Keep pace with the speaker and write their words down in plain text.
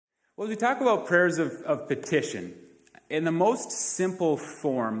Well, as we talk about prayers of petition, in the most simple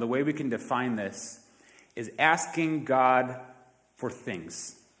form, the way we can define this is asking God for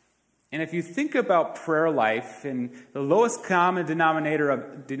things. And if you think about prayer life, and the lowest common denominator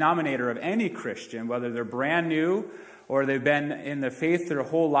of any Christian, whether they're brand new or they've been in the faith their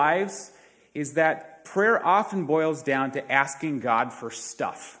whole lives, is that prayer often boils down to asking God for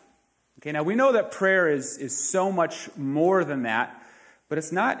stuff. Okay, now we know that prayer is so much more than that, but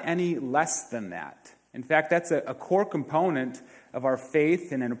it's not any less than that. In fact, that's a core component of our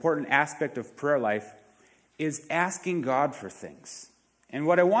faith and an important aspect of prayer life is asking God for things. And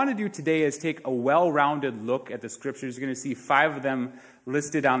what I want to do today is take a well-rounded look at the Scriptures. You're going to see 5 of them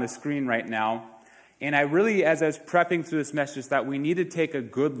listed on the screen right now. And I really, as I was prepping through this message, thought we need to take a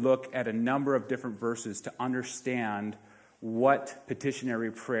good look at a number of different verses to understand what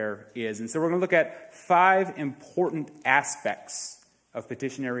petitionary prayer is. And so we're going to look at 5 important aspects of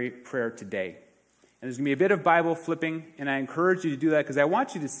petitionary prayer today. And there's going to be a bit of Bible flipping, and I encourage you to do that because I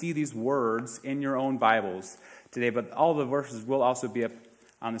want you to see these words in your own Bibles today, but all the verses will also be up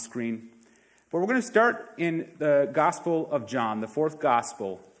on the screen. But we're going to start in the Gospel of John, the 4th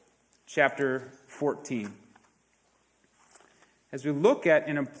Gospel, chapter 14. As we look at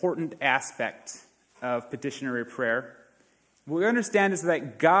an important aspect of petitionary prayer, what we understand is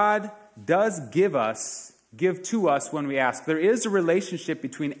that God does give to us when we ask. There is a relationship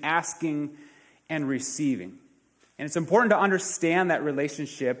between asking and receiving. And it's important to understand that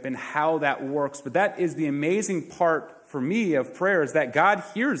relationship and how that works. But that is the amazing part for me of prayer, is that God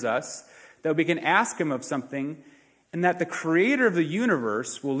hears us, that we can ask Him of something, and that the Creator of the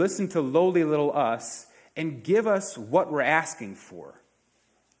universe will listen to lowly little us and give us what we're asking for.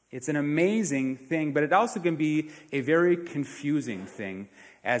 It's an amazing thing, but it also can be a very confusing thing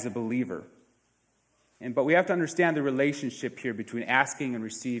as a believer. But we have to understand the relationship here between asking and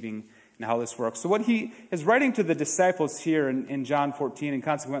receiving and how this works. So what he is writing to the disciples here in John 14, and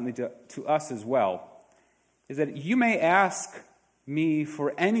consequently to us as well, is that you may ask me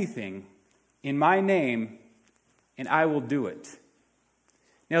for anything in my name, and I will do it.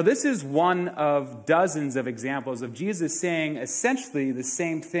 Now, this is one of dozens of examples of Jesus saying essentially the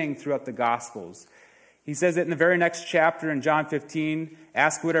same thing throughout the Gospels. He says it in the very next chapter in John 15,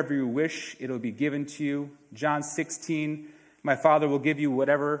 ask whatever you wish, it'll be given to you. John 16, my Father will give you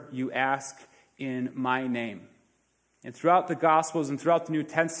whatever you ask in my name. And throughout the Gospels and throughout the New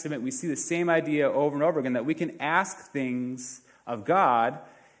Testament, we see the same idea over and over again, that we can ask things of God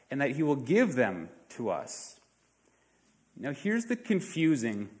and that He will give them to us. Now, here's the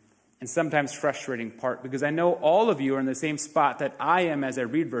confusing and sometimes frustrating part, because I know all of you are in the same spot that I am as I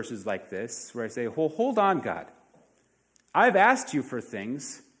read verses like this, where I say, well, hold on, God. I've asked you for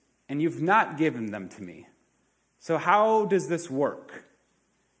things, and you've not given them to me. So how does this work?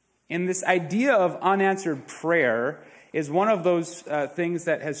 And this idea of unanswered prayer is one of those things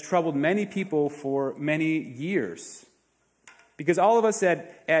that has troubled many people for many years. Because all of us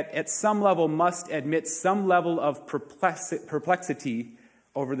at some level must admit some level of perplexity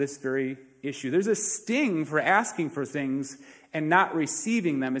over this very issue. There's a sting for asking for things and not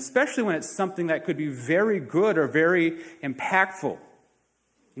receiving them, especially when it's something that could be very good or very impactful.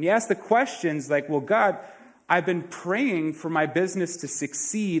 And you ask the questions like, well, God, I've been praying for my business to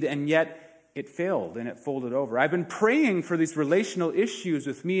succeed, and yet it failed and it folded over. I've been praying for these relational issues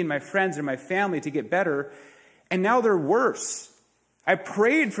with me and my friends and my family to get better, and now they're worse. I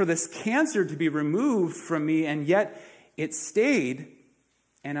prayed for this cancer to be removed from me, and yet it stayed,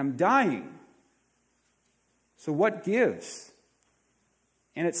 and I'm dying. So what gives?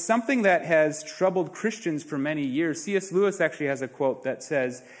 And it's something that has troubled Christians for many years. C.S. Lewis actually has a quote that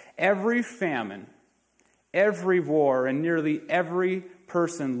says, every famine, every war, and nearly every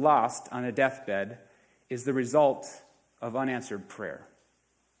person lost on a deathbed is the result of unanswered prayer.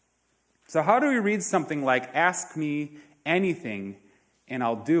 So how do we read something like, ask me anything and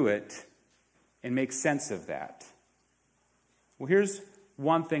I'll do it, and make sense of that? Well, here's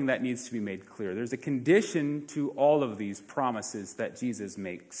one thing that needs to be made clear. There's a condition to all of these promises that Jesus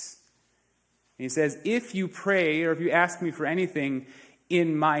makes. And He says, if you pray or if you ask me for anything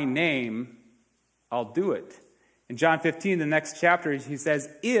in my name, I'll do it. In John 15, the next chapter, He says,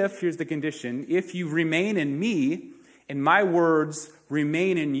 here's the condition, if you remain in me and my words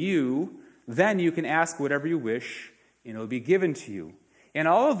remain in you, then you can ask whatever you wish and it'll be given to you. In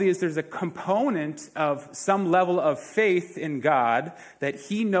all of these, there's a component of some level of faith in God, that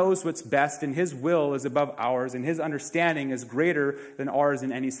He knows what's best and His will is above ours and His understanding is greater than ours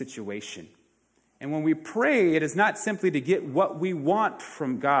in any situation. And when we pray, it is not simply to get what we want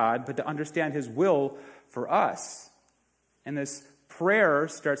from God, but to understand His will for us. And this prayer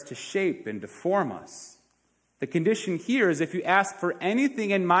starts to shape and deform us. The condition here is if you ask for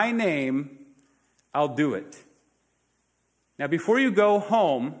anything in my name, I'll do it. Now, before you go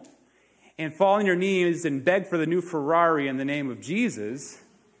home and fall on your knees and beg for the new Ferrari in the name of Jesus,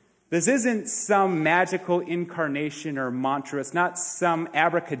 this isn't some magical incarnation or mantra. It's not some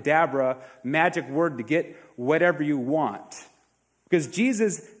abracadabra magic word to get whatever you want. Because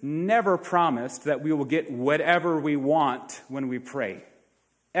Jesus never promised that we will get whatever we want when we pray.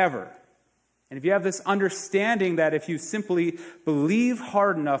 Ever. And if you have this understanding that if you simply believe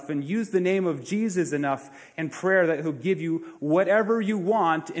hard enough and use the name of Jesus enough in prayer, that he'll give you whatever you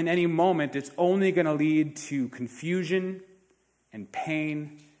want in any moment, it's only going to lead to confusion and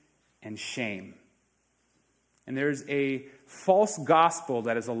pain and shame. And there's a false gospel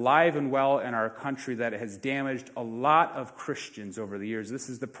that is alive and well in our country that has damaged a lot of Christians over the years. This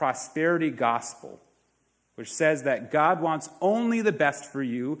is the prosperity gospel, which says that God wants only the best for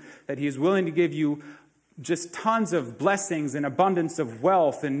you, that he is willing to give you just tons of blessings and abundance of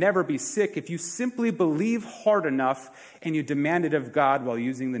wealth and never be sick if you simply believe hard enough and you demand it of God while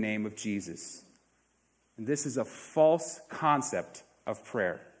using the name of Jesus. And this is a false concept of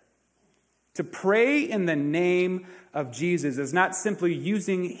prayer. To pray in the name of Jesus is not simply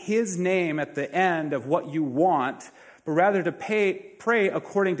using his name at the end of what you want, but rather to pray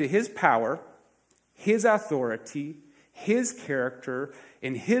according to his power, his authority, his character,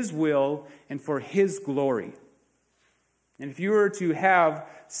 and his will, and for his glory. And if you were to have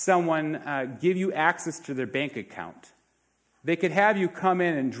someone give you access to their bank account, they could have you come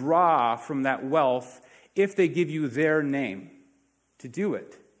in and draw from that wealth if they give you their name to do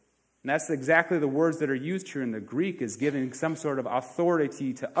it. And that's exactly the words that are used here in the Greek, is giving some sort of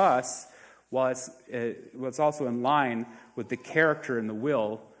authority to us, while it's also in line with the character and the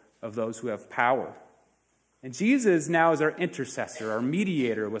will of those who have power. And Jesus now is our intercessor, our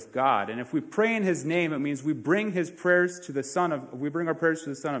mediator with God. And if we pray in his name, it means we bring our prayers to the Son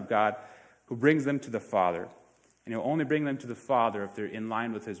of God, who brings them to the Father. And he'll only bring them to the Father if they're in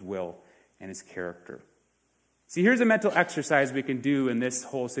line with his will and his character. See, here's a mental exercise we can do in this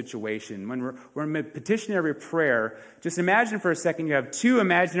whole situation. When we're in petitionary prayer, just imagine for a second you have two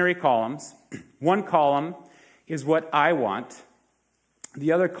imaginary columns. One column is what I want.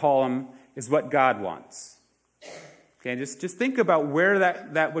 The other column is what God wants. Okay, just think about where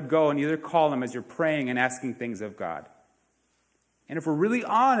that would go in either column as you're praying and asking things of God. And if we're really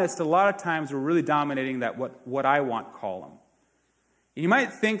honest, a lot of times we're really dominating that what I want column. You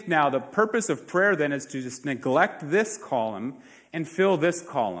might think now the purpose of prayer then is to just neglect this column and fill this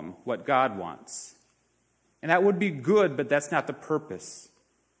column, what God wants. And that would be good, but that's not the purpose.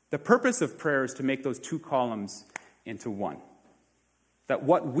 The purpose of prayer is to make those two columns into one. That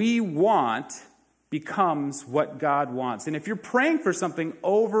what we want becomes what God wants. And if you're praying for something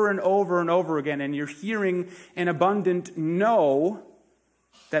over and over and over again and you're hearing an abundant no,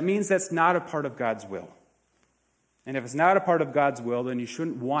 that means that's not a part of God's will. And if it's not a part of God's will, then you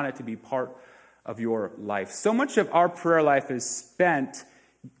shouldn't want it to be part of your life. So much of our prayer life is spent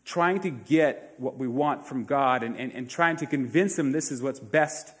trying to get what we want from God and trying to convince him this is what's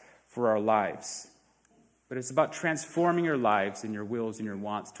best for our lives. But it's about transforming your lives and your wills and your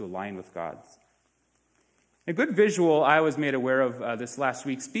wants to align with God's. A good visual I was made aware of this last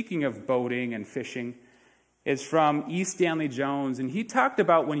week, speaking of boating and fishing, is from E. Stanley Jones. And he talked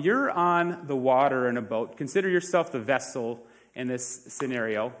about when you're on the water in a boat, consider yourself the vessel in this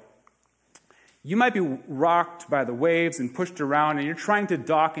scenario. You might be rocked by the waves and pushed around, and you're trying to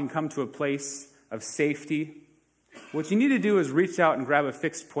dock and come to a place of safety. What you need to do is reach out and grab a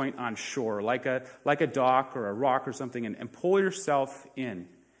fixed point on shore, like a dock or a rock or something, and pull yourself in.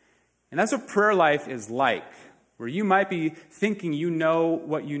 And that's what prayer life is like, where you might be thinking you know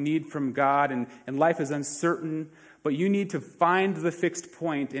what you need from God, and life is uncertain, but you need to find the fixed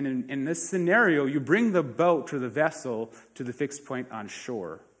point. And in this scenario, you bring the boat or the vessel to the fixed point on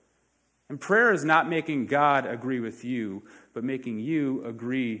shore. And prayer is not making God agree with you, but making you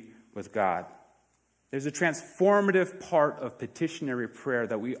agree with God. There's a transformative part of petitionary prayer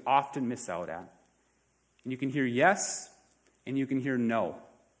that we often miss out on. And you can hear yes, and you can hear no.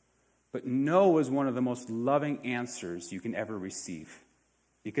 But no is one of the most loving answers you can ever receive,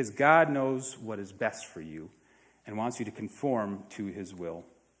 because God knows what is best for you and wants you to conform to his will.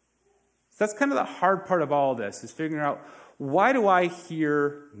 So that's kind of the hard part of all this, is figuring out, why do I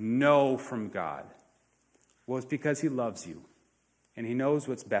hear no from God? Well, it's because he loves you, and he knows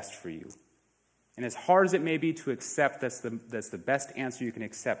what's best for you. And as hard as it may be to accept, that's the best answer you can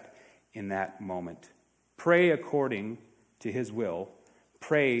accept in that moment. Pray according to his will.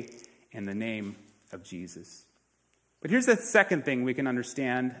 Pray in the name of Jesus. But here's the second thing we can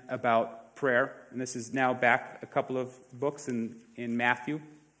understand about prayer, and this is now back a couple of books in Matthew.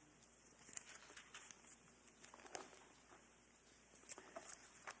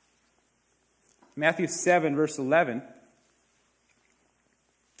 Matthew 7, verse 11,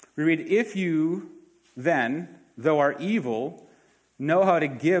 we read, "If you then, though are evil, know how to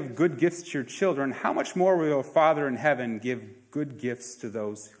give good gifts to your children, how much more will your Father in heaven give good gifts to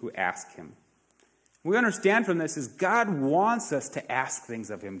those who ask him?" We understand from this is God wants us to ask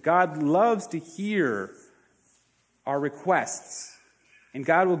things of him. God loves to hear our requests. And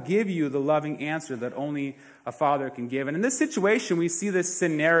God will give you the loving answer that only a father can give. And in this situation, we see this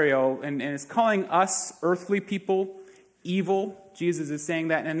scenario, and it's calling us earthly people evil. Jesus is saying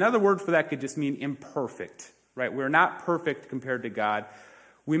that. And another word for that could just mean imperfect, right? We're not perfect compared to God.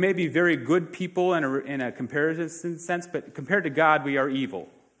 We may be very good people in a comparison sense, but compared to God, we are evil,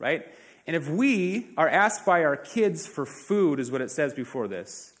 right? And if we are asked by our kids for food, is what it says before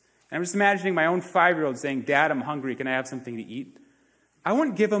this. And I'm just imagining my own 5-year-old saying, "Dad, I'm hungry. Can I have something to eat?" I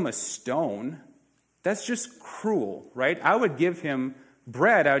wouldn't give him a stone. That's just cruel, right? I would give him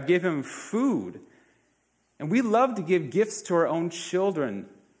bread. I would give him food. And we love to give gifts to our own children,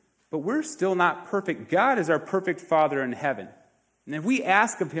 but we're still not perfect. God is our perfect Father in heaven. And if we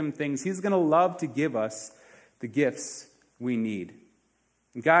ask of him things, he's going to love to give us the gifts we need.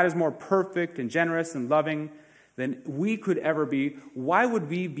 And God is more perfect and generous and loving than we could ever be. Why would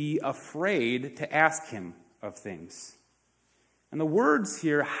we be afraid to ask him of things? And the words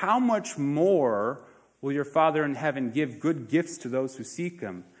here, "how much more will your Father in heaven give good gifts to those who seek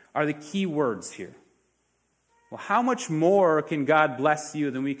him," are the key words here. Well, how much more can God bless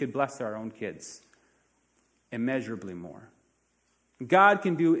you than we could bless our own kids? Immeasurably more. God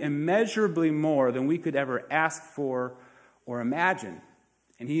can do immeasurably more than we could ever ask for or imagine.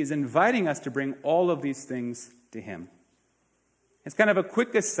 And he is inviting us to bring all of these things to him. It's kind of a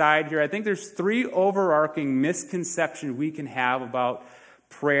quick aside here. I think there's 3 overarching misconceptions we can have about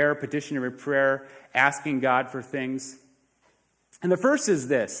prayer, petitionary prayer, asking God for things. And the first is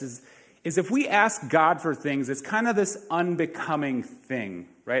this, is if we ask God for things, it's kind of this unbecoming thing,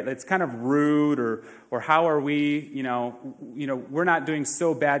 right? It's kind of rude, or how are we, we're not doing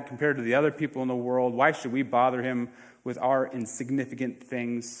so bad compared to the other people in the world. Why should we bother him with our insignificant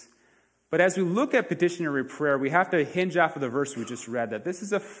things? But as we look at petitionary prayer, we have to hinge off of the verse we just read, that this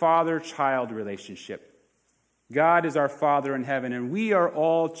is a father-child relationship. God is our Father in heaven, and we are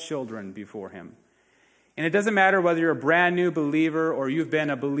all children before him. And it doesn't matter whether you're a brand new believer or you've been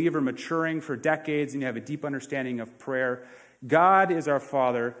a believer maturing for decades and you have a deep understanding of prayer. God is our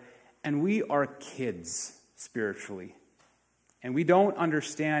Father, and we are kids spiritually. And we don't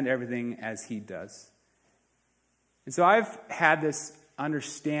understand everything as he does. And so I've had this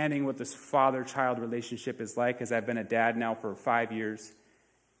understanding what this father-child relationship is like, as I've been a dad now for 5 years.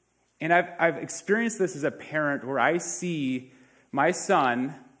 And I've experienced this as a parent where I see my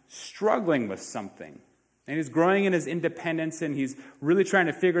son struggling with something. And he's growing in his independence, and he's really trying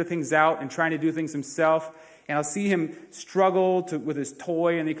to figure things out and trying to do things himself. And I'll see him struggle with his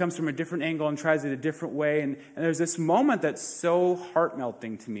toy, and he comes from a different angle and tries it a different way. And there's this moment that's so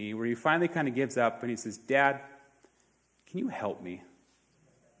heart-melting to me where he finally kind of gives up, and he says, "Dad, can you help me?"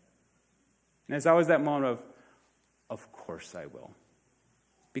 And there's always that moment of course I will.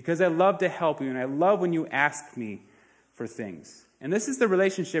 Because I love to help you, and I love when you ask me for things. And this is the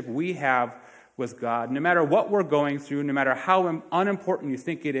relationship we have with God. No matter what we're going through, no matter how unimportant you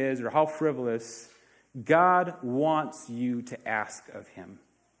think it is or how frivolous, God wants you to ask of him.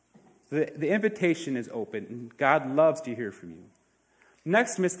 The invitation is open, and God loves to hear from you.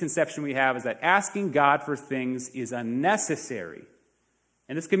 Next misconception we have is that asking God for things is unnecessary.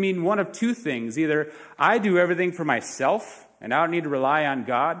 And this can mean one of 2 things. Either I do everything for myself, and I don't need to rely on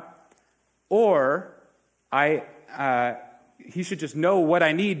God, or he should just know what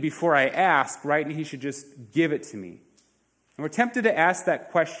I need before I ask, right? And he should just give it to me. And we're tempted to ask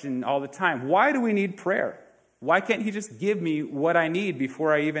that question all the time. Why do we need prayer? Why can't he just give me what I need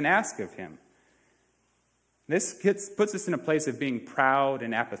before I even ask of him? This puts us in a place of being proud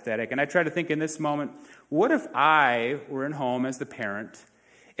and apathetic. And I try to think in this moment, what if I were at home as the parent,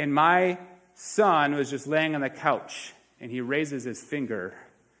 and my son was just laying on the couch, and he raises his finger,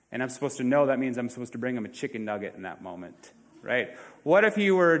 and I'm supposed to know that means I'm supposed to bring him a chicken nugget in that moment, right? What if he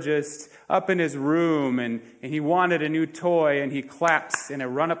were just up in his room, and he wanted a new toy, and he claps, and I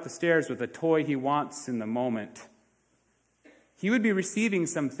run up the stairs with the toy he wants in the moment? He would be receiving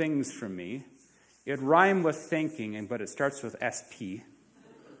some things from me. It rhymes with thanking, but it starts with SP.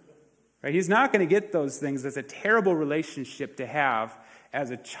 Right? He's not going to get those things. That's a terrible relationship to have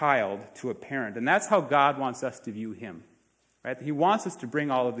as a child to a parent. And that's how God wants us to view him. Right? He wants us to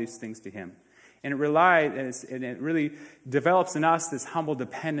bring all of these things to him. And it really develops in us this humble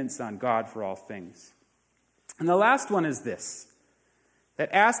dependence on God for all things. And the last one is this, that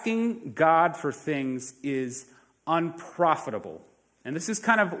asking God for things is unprofitable. And this is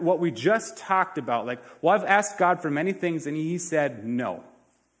kind of what we just talked about. Like, well, I've asked God for many things, and he said no.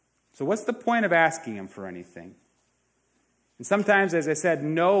 So what's the point of asking him for anything? And sometimes, as I said,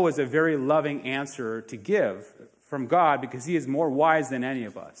 no is a very loving answer to give from God because he is more wise than any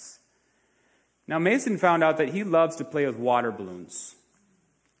of us. Now, Mason found out that he loves to play with water balloons.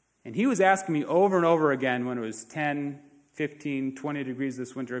 And he was asking me over and over again when it was 10, 15, 20 degrees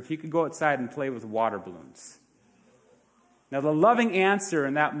this winter if he could go outside and play with water balloons. Now, the loving answer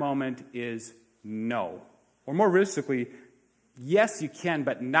in that moment is no. Or more realistically, yes, you can,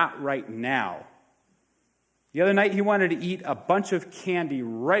 but not right now. The other night, he wanted to eat a bunch of candy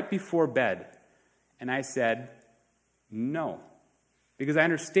right before bed. And I said, no, because I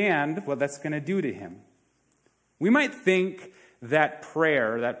understand what that's going to do to him. We might think that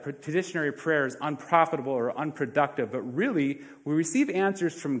prayer, that petitionary prayer, is unprofitable or unproductive, but really, we receive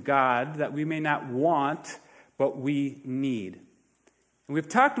answers from God that we may not want, but we need. And we've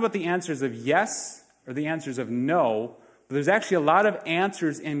talked about the answers of yes or the answers of no, but there's actually a lot of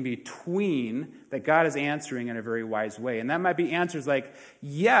answers in between that God is answering in a very wise way. And that might be answers like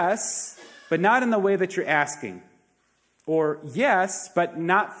yes, but not in the way that you're asking. Or yes, but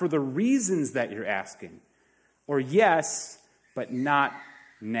not for the reasons that you're asking. Or yes, but not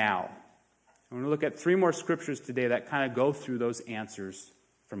now. I'm going to look at 3 more scriptures today that kind of go through those answers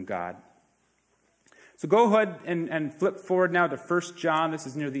from God. So go ahead and flip forward now to 1 John. This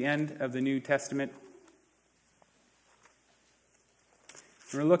is near the end of the New Testament.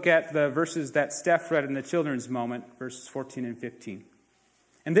 We're going to look at the verses that Steph read in the children's moment, verses 14 and 15.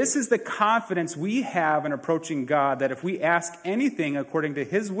 And this is the confidence we have in approaching God, that if we ask anything according to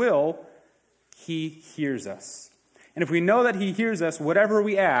his will, he hears us. And if we know that he hears us, whatever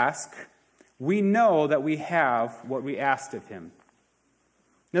we ask, we know that we have what we asked of him.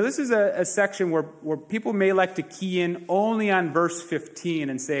 Now, this is a section where people may like to key in only on verse 15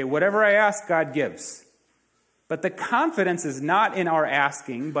 and say, whatever I ask, God gives. But the confidence is not in our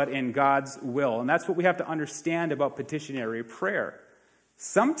asking, but in God's will. And that's what we have to understand about petitionary prayer.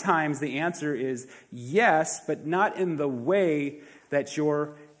 Sometimes the answer is yes, but not in the way that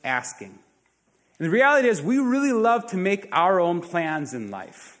you're asking. And the reality is we really love to make our own plans in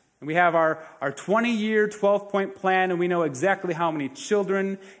life. And we have our 20-year, 12-point plan, and we know exactly how many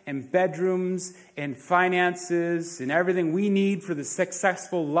children and bedrooms and finances and everything we need for the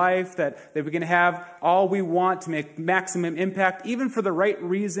successful life that we can have all we want to make maximum impact, even for the right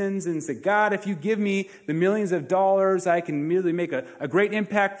reasons, and say, God, if you give me the millions of dollars, I can really make a great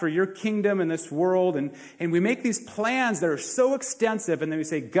impact for your kingdom in this world. And we make these plans that are so extensive, and then we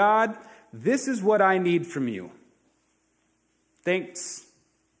say, God, this is what I need from you. Thanks.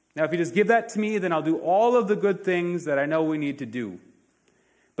 Now, if you just give that to me, then I'll do all of the good things that I know we need to do.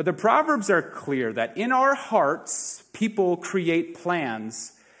 But the Proverbs are clear that in our hearts, people create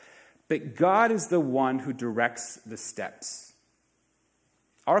plans, but God is the one who directs the steps.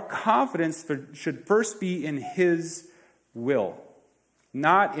 Our confidence should first be in his will,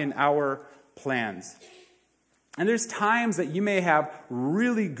 not in our plans. And there's times that you may have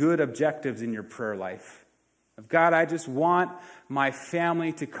really good objectives in your prayer life. Of God, I just want my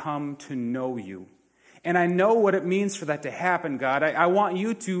family to come to know you. And I know what it means for that to happen, God. I want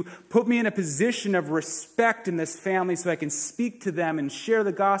you to put me in a position of respect in this family so I can speak to them and share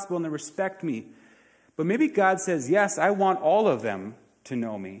the gospel and they respect me. But maybe God says, yes, I want all of them to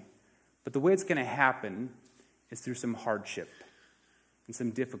know me. But the way it's going to happen is through some hardship and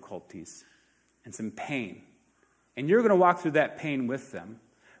some difficulties and some pain. And you're going to walk through that pain with them.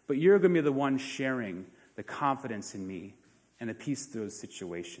 But you're going to be the one sharing the confidence in me and the peace through those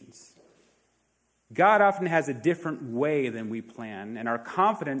situations. God often has a different way than we plan, and our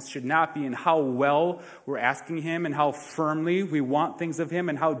confidence should not be in how well we're asking him and how firmly we want things of him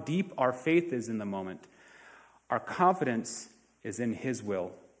and how deep our faith is in the moment. Our confidence is in his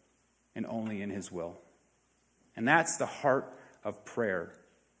will and only in his will. And that's the heart of prayer,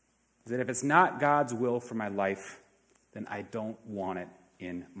 is that if it's not God's will for my life, then I don't want it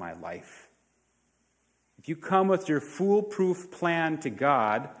in my life. If you come with your foolproof plan to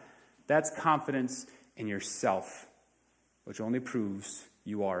God, that's confidence in yourself, which only proves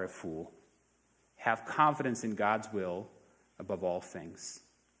you are a fool. Have confidence in God's will above all things.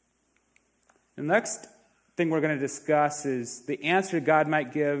 The next thing we're going to discuss is the answer God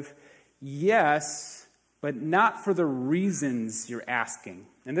might give, yes, but not for the reasons you're asking.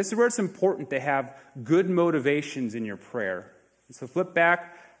 And this is where it's important to have good motivations in your prayer. So flip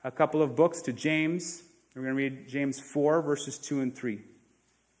back a couple of books to James. We're going to read James 4, verses 2 and 3.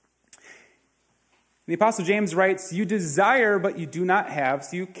 The Apostle James writes, "You desire, but you do not have,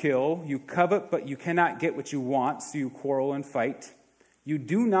 so you kill. You covet, but you cannot get what you want, so you quarrel and fight. You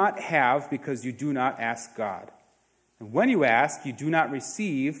do not have because you do not ask God. And when you ask, you do not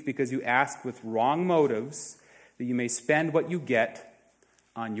receive because you ask with wrong motives, that you may spend what you get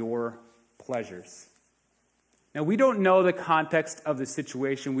on your pleasures." Now, we don't know the context of the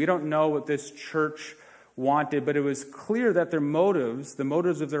situation. We don't know what this church wanted, but it was clear that their motives, the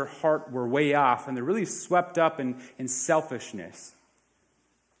motives of their heart, were way off, and they're really swept up in selfishness.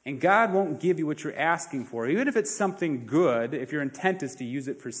 And God won't give you what you're asking for, even if it's something good, if your intent is to use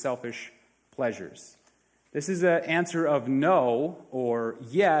it for selfish pleasures. This is an answer of no or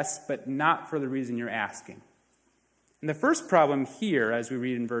yes, but not for the reason you're asking. And the first problem here, as we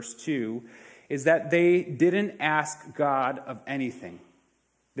read in verse 2, is that they didn't ask God of anything.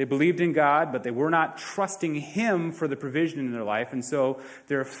 They believed in God, but they were not trusting Him for the provision in their life, and so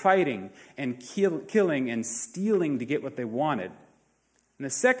they're fighting and killing and stealing to get what they wanted. And the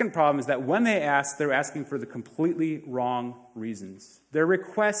second problem is that when they asked, they're asking for the completely wrong reasons. Their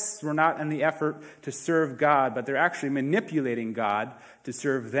requests were not in the effort to serve God, but they're actually manipulating God to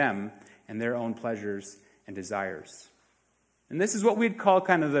serve them and their own pleasures and desires. And this is what we'd call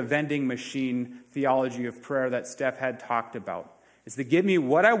kind of the vending machine theology of prayer that Steph had talked about. It's to give me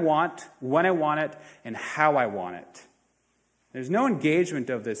what I want, when I want it, and how I want it. There's no engagement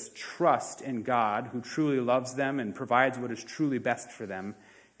of this trust in God, who truly loves them and provides what is truly best for them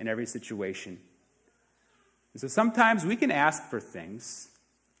in every situation. And so sometimes we can ask for things,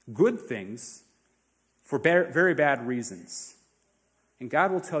 good things, for very bad reasons. And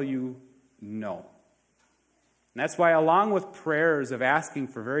God will tell you no. And that's why, along with prayers of asking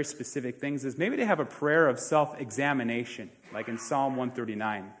for very specific things, is maybe to have a prayer of self-examination, like in Psalm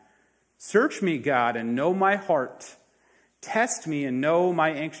 139. "Search me, God, and know my heart. Test me and know my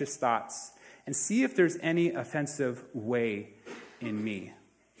anxious thoughts, and see if there's any offensive way in me."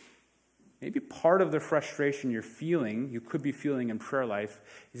 Maybe part of the frustration you could be feeling in prayer life,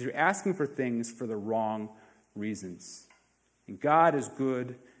 is you're asking for things for the wrong reasons. And God is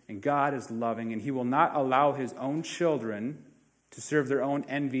good, and God is loving, and He will not allow His own children to serve their own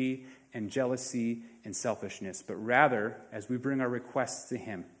envy and jealousy and selfishness, but rather, as we bring our requests to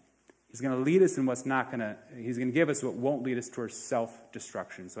Him, He's going to lead us in He's going to give us what won't lead us towards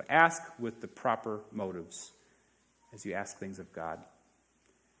self-destruction. So ask with the proper motives as you ask things of God.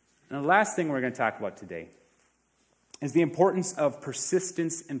 And the last thing we're going to talk about today is the importance of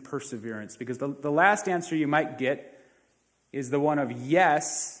persistence and perseverance, because the last answer you might get is the one of,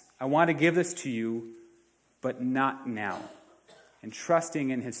 yes, I want to give this to you, but not now, and trusting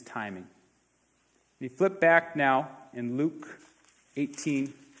in His timing. If you flip back now in Luke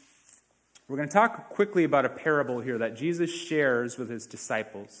 18, we're going to talk quickly about a parable here that Jesus shares with His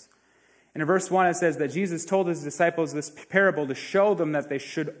disciples. And in verse 1 it says that Jesus told His disciples this parable to show them that they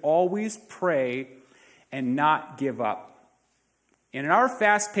should always pray and not give up. And in our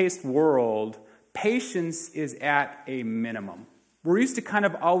fast-paced world, patience is at a minimum. We're used to kind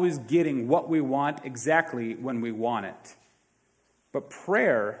of always getting what we want exactly when we want it. But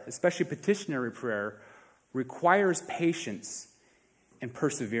prayer, especially petitionary prayer, requires patience and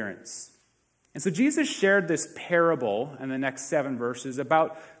perseverance. And so Jesus shared this parable in the next 7 verses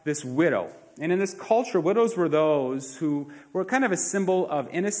about this widow. And in this culture, widows were those who were kind of a symbol of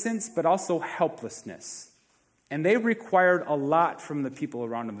innocence, but also helplessness. And they required a lot from the people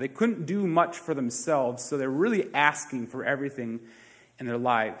around them. They couldn't do much for themselves, so they're really asking for everything in their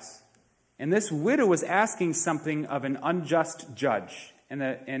lives. And this widow was asking something of an unjust judge. In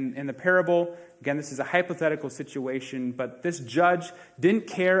the parable, again, this is a hypothetical situation, but this judge didn't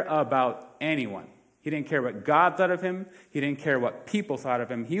care about anyone. He didn't care what God thought of him. He didn't care what people thought of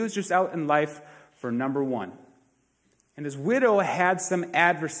him. He was just out in life for number one. And this widow had some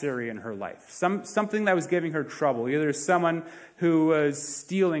adversary in her life, something that was giving her trouble. Either someone who was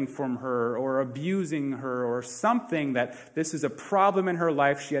stealing from her or abusing her, or something that this is a problem in her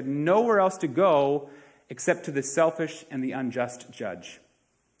life. She had nowhere else to go except to the selfish and the unjust judge.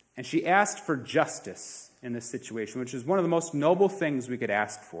 And she asked for justice in this situation, which is one of the most noble things we could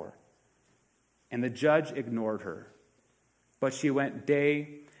ask for. And the judge ignored her. But she went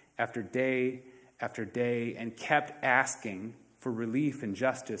day after day after day and kept asking for relief and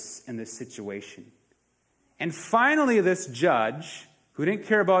justice in this situation. And finally, this judge, who didn't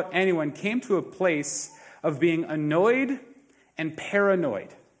care about anyone, came to a place of being annoyed and paranoid.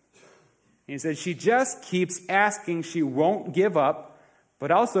 And he said, she just keeps asking. She won't give up. But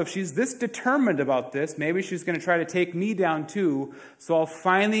also, if she's this determined about this, maybe she's going to try to take me down too. So I'll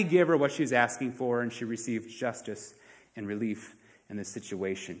finally give her what she's asking for, and she receives justice and relief in this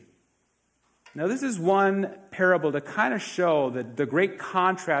situation. Now, this is one parable to kind of show the great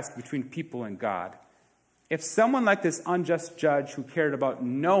contrast between people and God. If someone like this unjust judge who cared about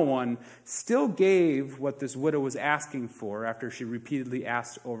no one still gave what this widow was asking for after she repeatedly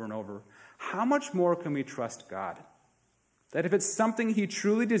asked over and over, how much more can we trust God? That if it's something he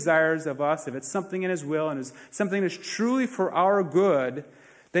truly desires of us, if it's something in his will and is something that's truly for our good,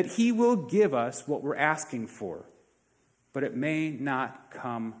 that he will give us what we're asking for. But it may not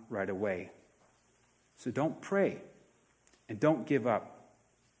come right away. So don't pray and don't give up.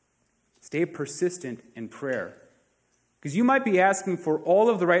 Stay persistent in prayer. Because you might be asking for all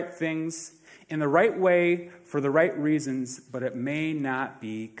of the right things in the right way for the right reasons, but it may not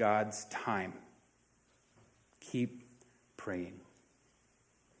be God's time. Keep praying.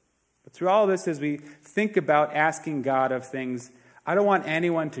 But through all of this, as we think about asking God of things, I don't want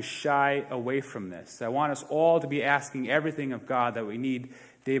anyone to shy away from this. I want us all to be asking everything of God that we need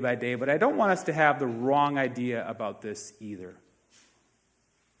day by day, but I don't want us to have the wrong idea about this either.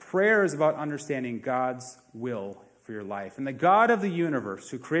 Prayer is about understanding God's will for your life. And the God of the universe,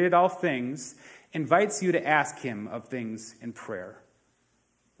 who created all things, invites you to ask him of things in prayer.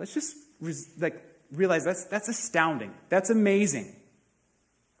 Let's just realize that's astounding. That's amazing.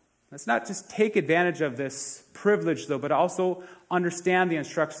 Let's not just take advantage of this privilege, though, but also understand the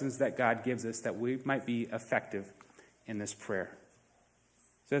instructions that God gives us that we might be effective in this prayer.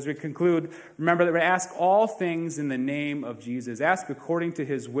 So as we conclude, remember that we ask all things in the name of Jesus. Ask according to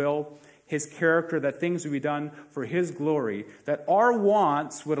his will, his character, that things would be done for his glory, that our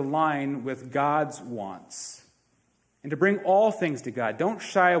wants would align with God's wants. And to bring all things to God. Don't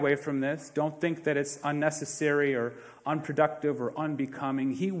shy away from this. Don't think that it's unnecessary or unproductive or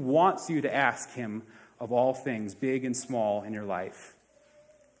unbecoming. He wants you to ask him of all things, big and small, in your life.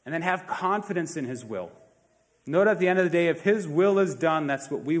 And then have confidence in his will. Note at the end of the day, if his will is done,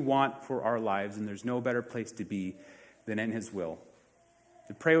 that's what we want for our lives, and there's no better place to be than in his will.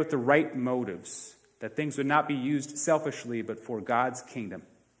 To pray with the right motives, that things would not be used selfishly, but for God's kingdom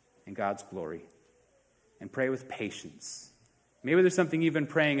and God's glory. And pray with patience. Maybe there's something you've been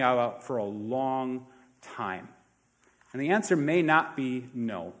praying out for a long time. And the answer may not be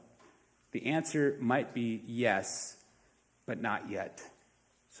no. The answer might be yes, but not yet.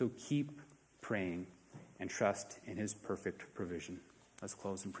 So keep praying and trust in his perfect provision. Let's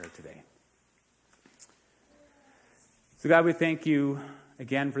close in prayer today. So God, we thank you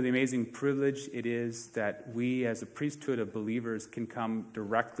again for the amazing privilege it is that we as a priesthood of believers can come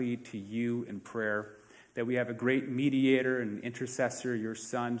directly to you in prayer, that we have a great mediator and intercessor, your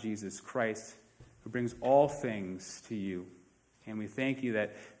Son, Jesus Christ, who brings all things to you. And we thank you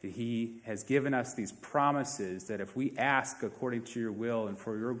that he has given us these promises that if we ask according to your will and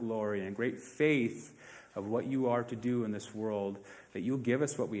for your glory and great faith of what you are to do in this world, that you'll give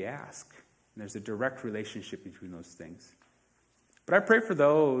us what we ask. And there's a direct relationship between those things. But I pray for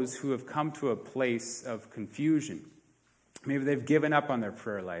those who have come to a place of confusion. Maybe they've given up on their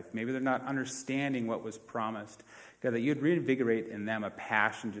prayer life. Maybe they're not understanding what was promised. God, that you'd reinvigorate in them a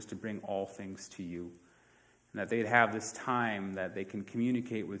passion just to bring all things to you. And that they'd have this time that they can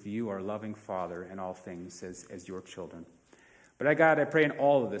communicate with you, our loving Father, in all things as your children. But God, I pray in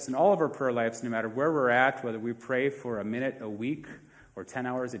all of this, in all of our prayer lives, no matter where we're at, whether we pray for a minute a week or 10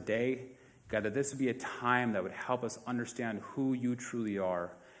 hours a day, God, that this would be a time that would help us understand who you truly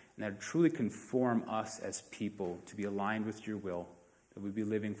are, and that would truly conform us as people to be aligned with your will, that we'd be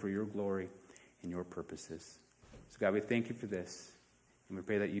living for your glory and your purposes. So God, we thank you for this, and we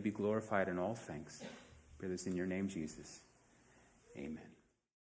pray that you be glorified in all things. We pray this in your name, Jesus. Amen.